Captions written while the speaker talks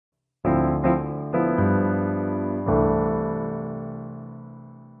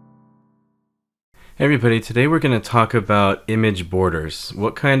Hey everybody, today we're going to talk about image borders.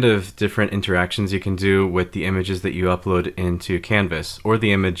 What kind of different interactions you can do with the images that you upload into Canvas, or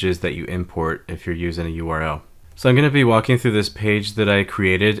the images that you import if you're using a URL. So I'm going to be walking through this page that I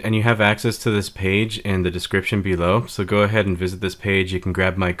created, and you have access to this page in the description below. So go ahead and visit this page. You can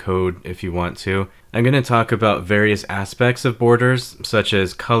grab my code if you want to. I'm going to talk about various aspects of borders, such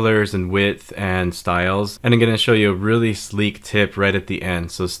as colors and width and styles. And I'm going to show you a really sleek tip right at the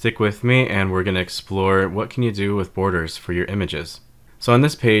end. So stick with me and we're going to explore what can you do with borders for your images. So on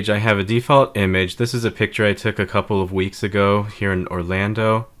this page, I have a default image. This is a picture I took a couple of weeks ago here in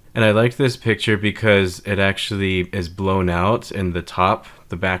Orlando. And I like this picture because it actually is blown out in the top.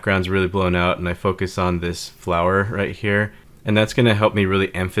 The background's really blown out, and I focus on this flower right here. And that's going to help me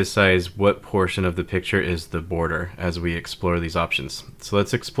really emphasize what portion of the picture is the border as we explore these options. So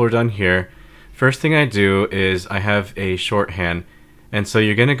let's explore down here. First thing I do is I have a shorthand. And so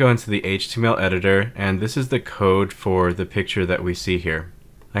you're going to go into the HTML editor, and this is the code for the picture that we see here.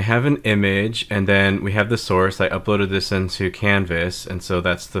 I have an image, and then we have the source. I uploaded this into Canvas, and so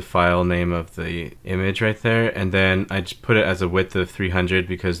that's the file name of the image right there. And then I just put it as a width of 300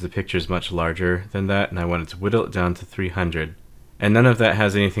 because the picture is much larger than that, and I wanted to whittle it down to 300. And none of that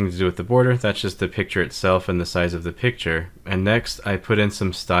has anything to do with the border. That's just the picture itself and the size of the picture. And next, I put in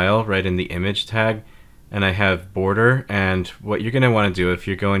some style right in the image tag, and I have border. And what you're going to want to do if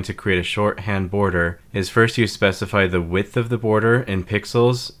you're going to create a shorthand border is first you specify the width of the border in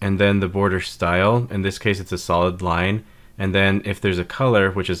pixels, and then the border style. In this case, it's a solid line. And then if there's a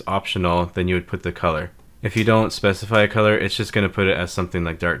color, which is optional, then you would put the color. If you don't specify a color, it's just going to put it as something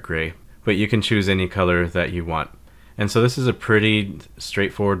like dark gray, but you can choose any color that you want. And so this is a pretty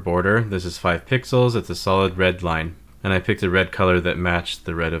straightforward border. This is 5 pixels. It's a solid red line. And I picked a red color that matched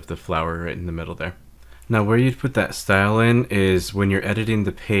the red of the flower right in the middle there. Now where you'd put that style in is when you're editing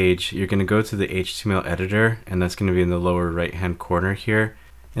the page, you're going to go to the HTML editor, and that's going to be in the lower right hand corner here.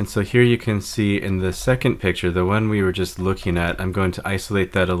 And so here you can see in the second picture, the one we were just looking at, I'm going to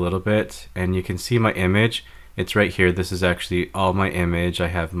isolate that a little bit, and you can see my image. It's right here. This is actually all my image. I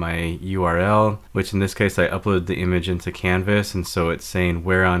have my URL, which in this case I uploaded the image into Canvas, and so it's saying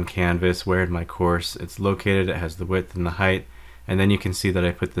where on Canvas, where in my course it's located. It has the width and the height, and then you can see that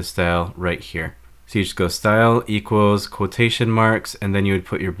I put the style right here. So you just go style equals quotation marks, and then you would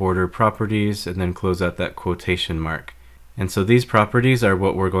put your border properties and then close out that quotation mark. And so these properties are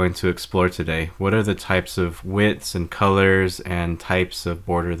what we're going to explore today. What are the types of widths and colors and types of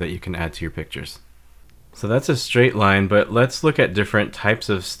border that you can add to your pictures? So that's a straight line, but let's look at different types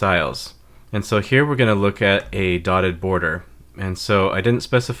of styles. And so here we're going to look at a dotted border. And so I didn't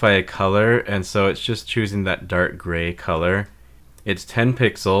specify a color, and so it's just choosing that dark gray color. It's 10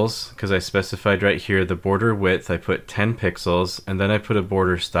 pixels because I specified right here the border width. I put 10 pixels, and then I put a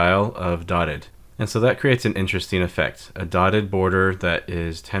border style of dotted. And so that creates an interesting effect. A dotted border that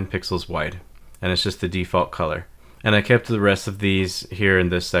is 10 pixels wide, and it's just the default color. And I kept the rest of these here in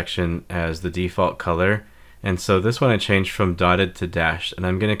this section as the default color. And so this one I changed from dotted to dashed, and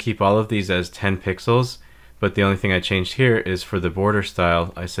I'm going to keep all of these as 10 pixels, but the only thing I changed here is for the border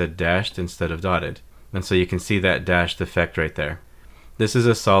style, I said dashed instead of dotted. And so you can see that dashed effect right there. This is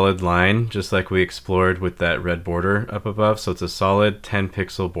a solid line, just like we explored with that red border up above, so it's a solid 10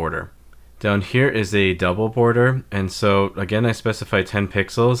 pixel border. Down here is a double border, and so again I specify 10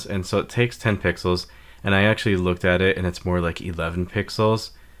 pixels, and so it takes 10 pixels, and I actually looked at it and it's more like 11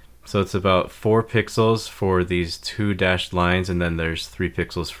 pixels. So it's about 4 pixels for these 2 dashed lines, and then there's 3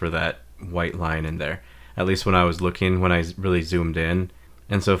 pixels for that white line in there. At least when I was looking, when I really zoomed in.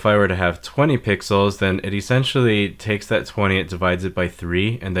 And so if I were to have 20 pixels, then it essentially takes that 20, it divides it by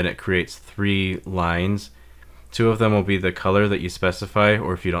 3, and then it creates 3 lines. 2 of them will be the color that you specify,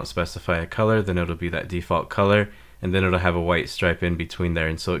 or if you don't specify a color, then it'll be that default color, and then it'll have a white stripe in between there,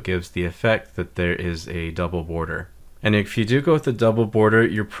 and so it gives the effect that there is a double border. And if you do go with the double border,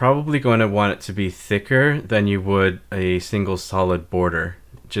 you're probably going to want it to be thicker than you would a single solid border,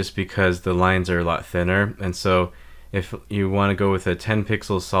 just because the lines are a lot thinner. And so if you want to go with a 10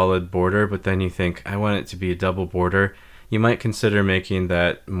 pixel solid border, but then you think, I want it to be a double border, you might consider making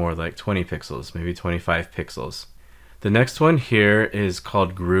that more like 20 pixels, maybe 25 pixels. The next one here is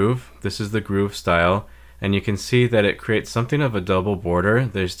called groove. This is the groove style, and you can see that it creates something of a double border.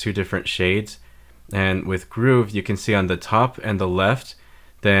 There's 2 different shades, and with groove you can see on the top and the left,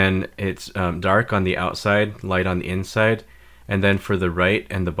 then it's dark on the outside, light on the inside, and then for the right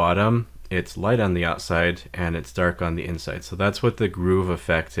and the bottom, it's light on the outside and it's dark on the inside. So that's what the groove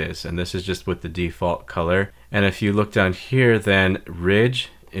effect is, and this is just with the default color. And if you look down here, then ridge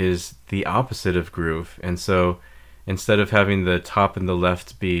is the opposite of groove, and so Instead of having the top and the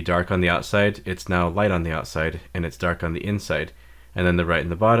left be dark on the outside, it's now light on the outside and it's dark on the inside. And then the right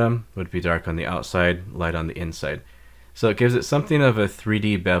and the bottom would be dark on the outside, light on the inside. So it gives it something of a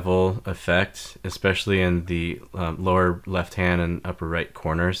 3D bevel effect, especially in the lower left hand and upper right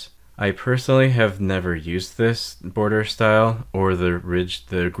corners. I personally have never used this border style or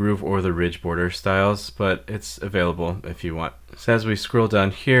the groove or the ridge border styles, but it's available if you want. So as we scroll down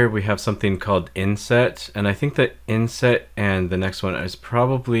here, we have something called inset, and I think that inset and the next one is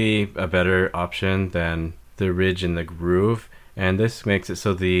probably a better option than the ridge and the groove. And this makes it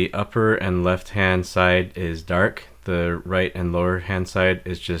so the upper and left hand side is dark, the right and lower hand side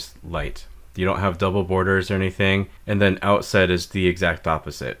is just light. You don't have double borders or anything. And then outset is the exact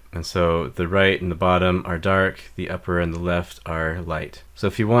opposite. And so the right and the bottom are dark, the upper and the left are light. So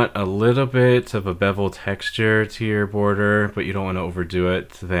if you want a little bit of a bevel texture to your border, but you don't want to overdo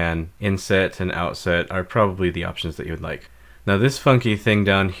it, then inset and outset are probably the options that you would like. Now this funky thing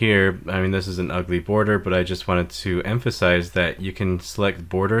down here, I mean, this is an ugly border, but I just wanted to emphasize that you can select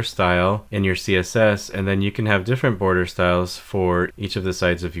border style in your CSS, and then you can have different border styles for each of the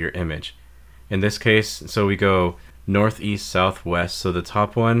sides of your image. In this case, so we go northeast, southwest, so the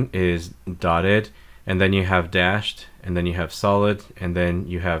top one is dotted, and then you have dashed, and then you have solid, and then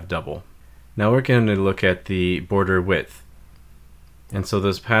you have double. Now we're going to look at the border width. And so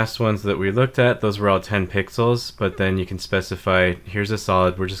those past ones that we looked at, those were all 10 pixels, but then you can specify, here's a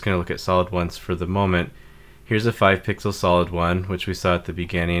solid, we're just going to look at solid ones for the moment. Here's a 5 pixel solid one, which we saw at the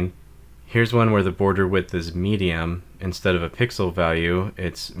beginning. Here's one where the border width is medium. Instead of a pixel value,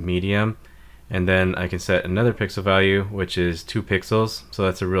 it's medium. And then I can set another pixel value, which is 2 pixels, so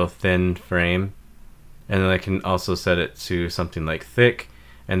that's a real thin frame. And then I can also set it to something like thick,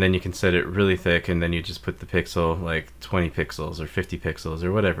 and then you can set it really thick, and then you just put the pixel like 20 pixels or 50 pixels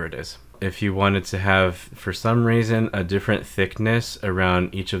or whatever it is. If you wanted to have, for some reason, a different thickness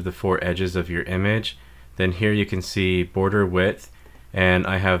around each of the 4 edges of your image, then here you can see border width, and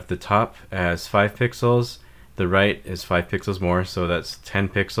I have the top as 5 pixels, the right is 5 pixels more, so that's 10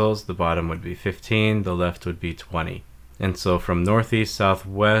 pixels, the bottom would be 15, the left would be 20. And so from northeast,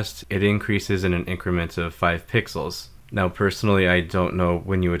 southwest, it increases in an increment of 5 pixels. Now personally, I don't know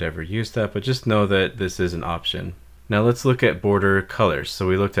when you would ever use that, but just know that this is an option. Now let's look at border colors. So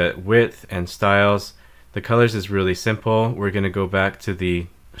we looked at width and styles. The colors is really simple. We're going to go back to the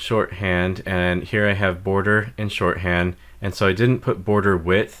shorthand, and here I have border in shorthand, and so I didn't put border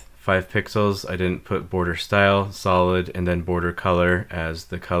width 5 pixels, I didn't put border style solid and then border color as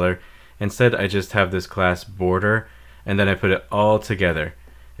the color. Instead I just have this class border, and then I put it all together.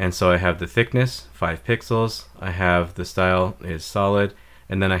 And so I have the thickness 5 pixels, I have the style is solid,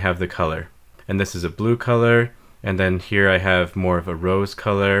 and then I have the color, and this is a blue color, and then here I have more of a rose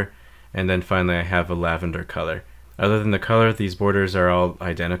color, and then finally I have a lavender color. Other than the color, these borders are all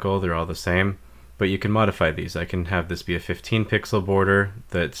identical, they're all the same, but you can modify these. I can have this be a 15 pixel border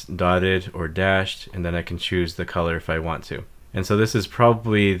that's dotted or dashed, and then I can choose the color if I want to. And so this is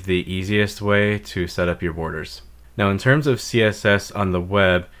probably the easiest way to set up your borders. Now in terms of CSS on the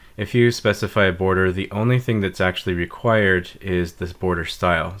web, if you specify a border, the only thing that's actually required is this border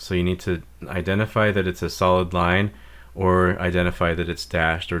style. So you need to identify that it's a solid line, or identify that it's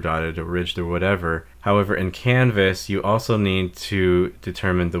dashed or dotted or ridged or whatever. However, in Canvas, you also need to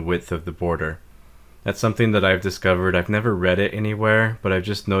determine the width of the border. That's something that I've discovered. I've never read it anywhere, but I've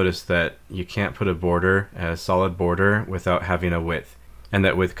just noticed that you can't put a border, a solid border, without having a width. And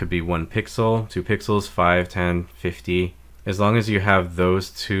that width could be 1 pixel, 2 pixels, 5, 10, 50. As long as you have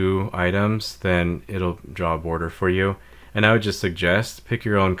those 2 items, then it'll draw a border for you. And I would just suggest pick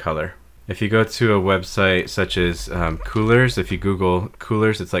your own color. If you go to a website such as Coolers, if you Google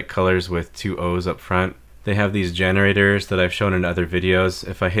Coolers, it's like colors with 2 O's up front. They have these generators that I've shown in other videos.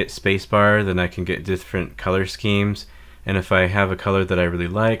 If I hit spacebar, then I can get different color schemes. And if I have a color that I really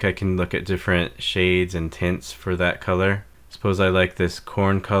like, I can look at different shades and tints for that color. Suppose I like this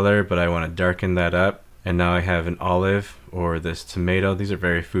corn color, but I want to darken that up. And now I have an olive or this tomato. These are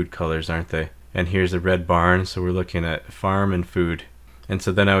very food colors, aren't they? And here's a red barn, so we're looking at farm and food. And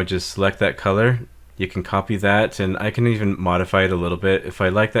so then I would just select that color. You can copy that, and I can even modify it a little bit. If I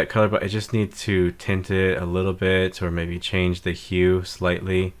like that color, but I just need to tint it a little bit, or maybe change the hue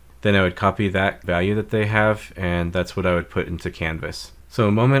slightly, then I would copy that value that they have, and that's what I would put into Canvas. So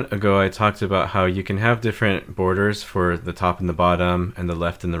a moment ago I talked about how you can have different borders for the top and the bottom, and the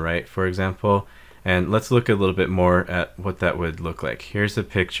left and the right, for example. And let's look a little bit more at what that would look like. Here's a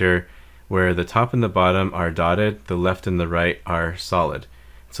picture where the top and the bottom are dotted, the left and the right are solid.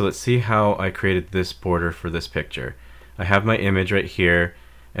 So let's see how I created this border for this picture. I have my image right here,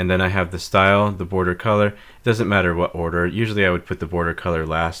 And then I have the style, the border color. It doesn't matter what order. Usually I would put the border color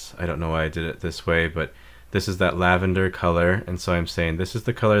last. I don't know why I did it this way, but this is that lavender color. And so I'm saying this is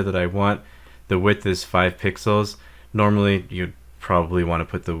the color that I want. The width is 5 pixels. Normally you'd probably want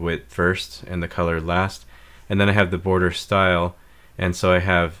to put the width first and the color last. And then I have the border style. And so I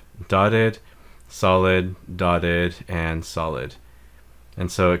have dotted, solid, dotted, and solid.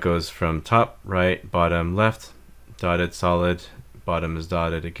 And so it goes from top, right, bottom, left, dotted, solid, bottom is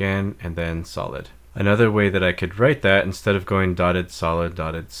dotted again, and then solid. Another way that I could write that, instead of going dotted,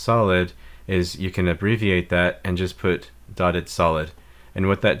 solid, is you can abbreviate that and just put dotted solid. And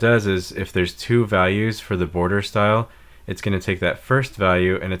what that does is, if there's 2 values for the border style, it's going to take that first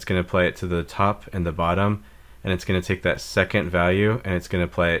value and it's going to apply it to the top and the bottom, and it's going to take that second value and it's going to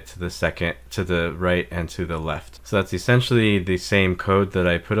apply it to the right and to the left. So that's essentially the same code that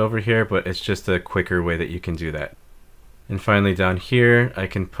I put over here, but it's just a quicker way that you can do that. And finally down here I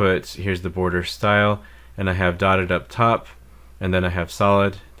can put, here's the border style, and I have dotted up top, and then I have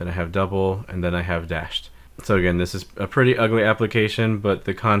solid, then I have double, and then I have dashed. So again, this is a pretty ugly application, but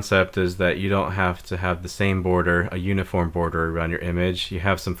the concept is that you don't have to have the same border, a uniform border around your image. You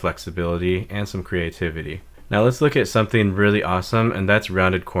have some flexibility and some creativity. Now let's look at something really awesome, and that's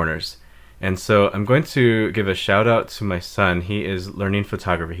rounded corners. And so I'm going to give a shout out to my son. He is learning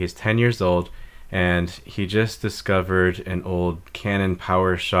photography. He's 10 years old. And he just discovered an old Canon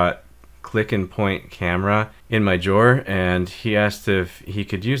PowerShot click and point camera in my drawer, and he asked if he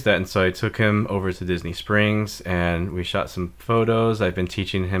could use that. And so I took him over to Disney Springs and we shot some photos. I've been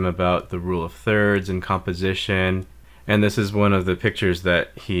teaching him about the rule of thirds and composition, and this is one of the pictures that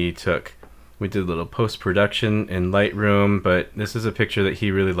he took. We did a little post-production in Lightroom, but this is a picture that he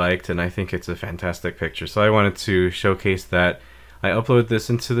really liked, and I think it's a fantastic picture. So I wanted to showcase that. I uploaded this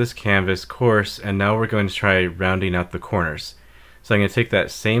into this Canvas course, and now we're going to try rounding out the corners. So I'm going to take that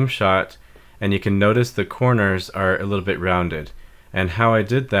same shot, and you can notice the corners are a little bit rounded. And how I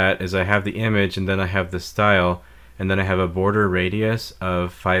did that is I have the image, and then I have the style, and then I have a border radius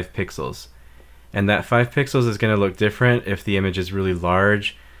of 5 pixels. And that 5 pixels is going to look different if the image is really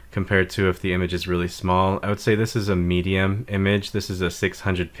large compared to if the image is really small. I would say this is a medium image. This is a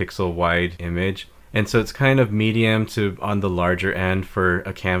 600 pixel wide image. And so it's kind of medium to on the larger end for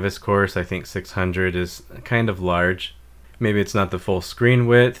a Canvas course. I think 600 is kind of large. Maybe it's not the full screen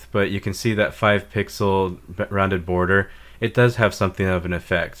width, but you can see that 5 pixel rounded border. It does have something of an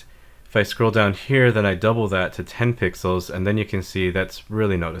effect. If I scroll down here, then I double that to 10 pixels, and then you can see that's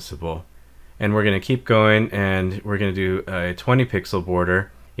really noticeable. And we're going to keep going, and we're going to do a 20 pixel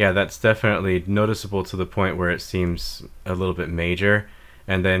border. Yeah, that's definitely noticeable to the point where it seems a little bit major.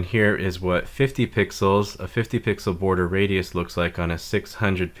 And then here is what 50 pixels, a 50 pixel border radius looks like on a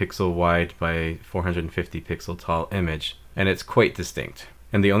 600 pixel wide by 450 pixel tall image. And it's quite distinct.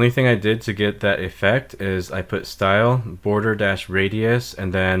 And the only thing I did to get that effect is I put style, border dash radius,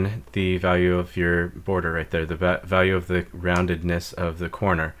 and then the value of your border right there, the value of the roundedness of the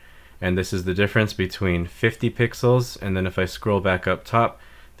corner. And this is the difference between 50 pixels, and then if I scroll back up top,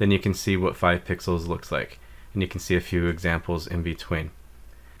 then you can see what 5 pixels looks like. And you can see a few examples in between.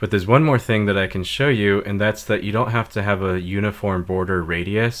 But there's one more thing that I can show you, and that's that you don't have to have a uniform border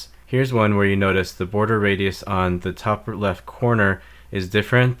radius. Here's one where you notice the border radius on the top left corner is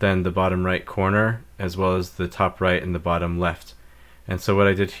different than the bottom right corner, as well as the top right and the bottom left. And so what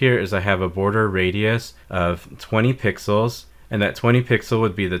I did here is I have a border radius of 20 pixels, and that 20 pixel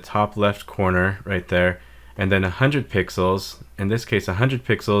would be the top left corner right there, and then 100 pixels, in this case 100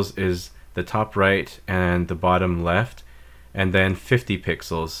 pixels is the top right and the bottom left, and then 50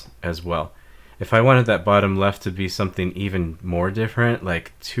 pixels as well. If I wanted that bottom left to be something even more different,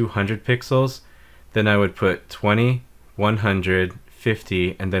 like 200 pixels, then I would put 20, 100,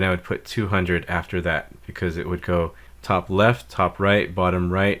 50, and then I would put 200 after that, because it would go top left, right,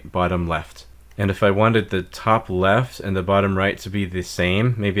 bottom left. And if I wanted the top left and the bottom right to be the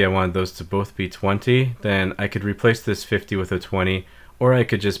same, maybe I wanted those to both be 20, then I could replace this 50 with a 20, or I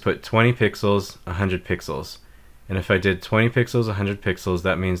could just put 20 pixels, 100 pixels. And if I did 20 pixels, 100 pixels,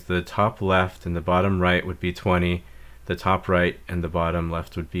 that means the top left and the bottom right would be 20, the top right and the bottom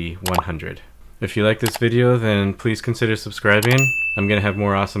left would be 100. If you like this video, then please consider subscribing. I'm going to have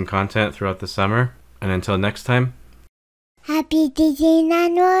more awesome content throughout the summer. And until next time, Happy Disney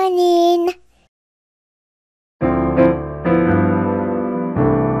morning!